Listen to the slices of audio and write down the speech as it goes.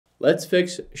Let's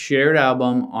fix shared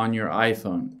album on your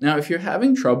iPhone. Now, if you're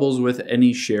having troubles with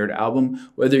any shared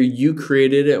album, whether you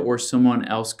created it or someone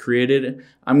else created it,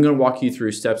 I'm going to walk you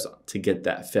through steps to get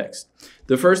that fixed.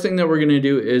 The first thing that we're going to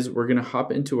do is we're going to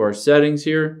hop into our settings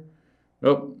here.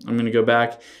 Oh, I'm going to go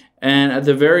back. And at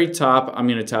the very top, I'm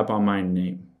going to tap on my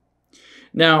name.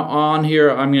 Now on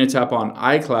here, I'm going to tap on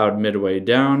iCloud midway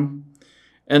down.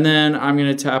 And then I'm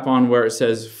going to tap on where it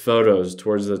says Photos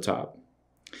towards the top.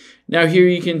 Now here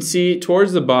you can see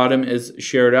towards the bottom is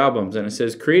shared albums, and it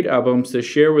says create albums to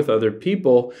share with other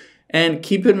people. And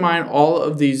keep in mind, all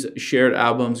of these shared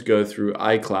albums go through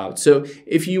iCloud. So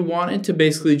if you wanted to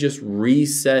basically just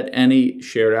reset any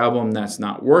shared album that's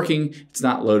not working, it's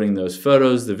not loading those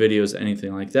photos, the videos,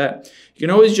 anything like that, you can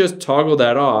always just toggle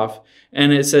that off,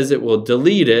 and it says it will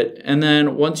delete it. And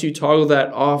then once you toggle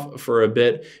that off for a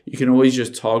bit, you can always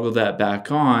just toggle that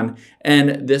back on,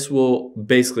 and this will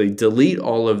basically delete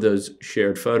all of those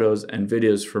shared photos and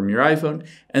videos from your iPhone,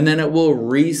 and then it will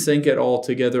resync it all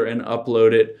together and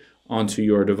upload it onto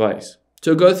your device.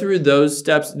 So go through those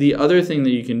steps. The other thing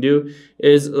that you can do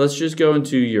is, let's just go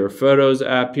into your Photos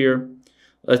app here.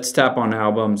 Let's tap on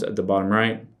Albums at the bottom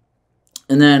right.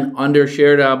 And then under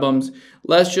Shared Albums,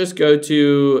 let's just go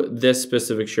to this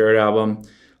specific shared album.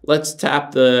 Let's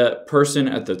tap the person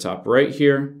at the top right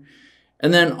here.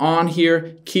 And then on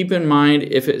here, keep in mind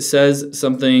if it says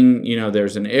something,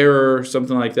 there's an error or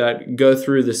something like that, go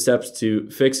through the steps to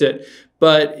fix it.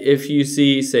 But if you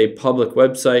see, say, public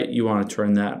website, you want to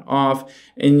turn that off.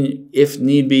 And if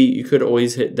need be, you could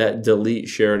always hit that delete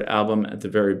shared album at the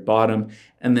very bottom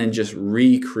and then just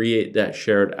recreate that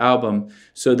shared album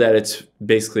so that it's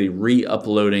basically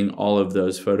re-uploading all of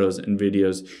those photos and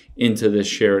videos into this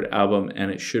shared album, and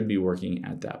it should be working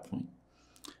at that point.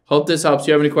 Hope this helps. If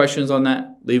you have any questions on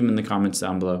that, leave them in the comments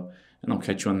down below, and I'll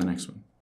catch you on the next one.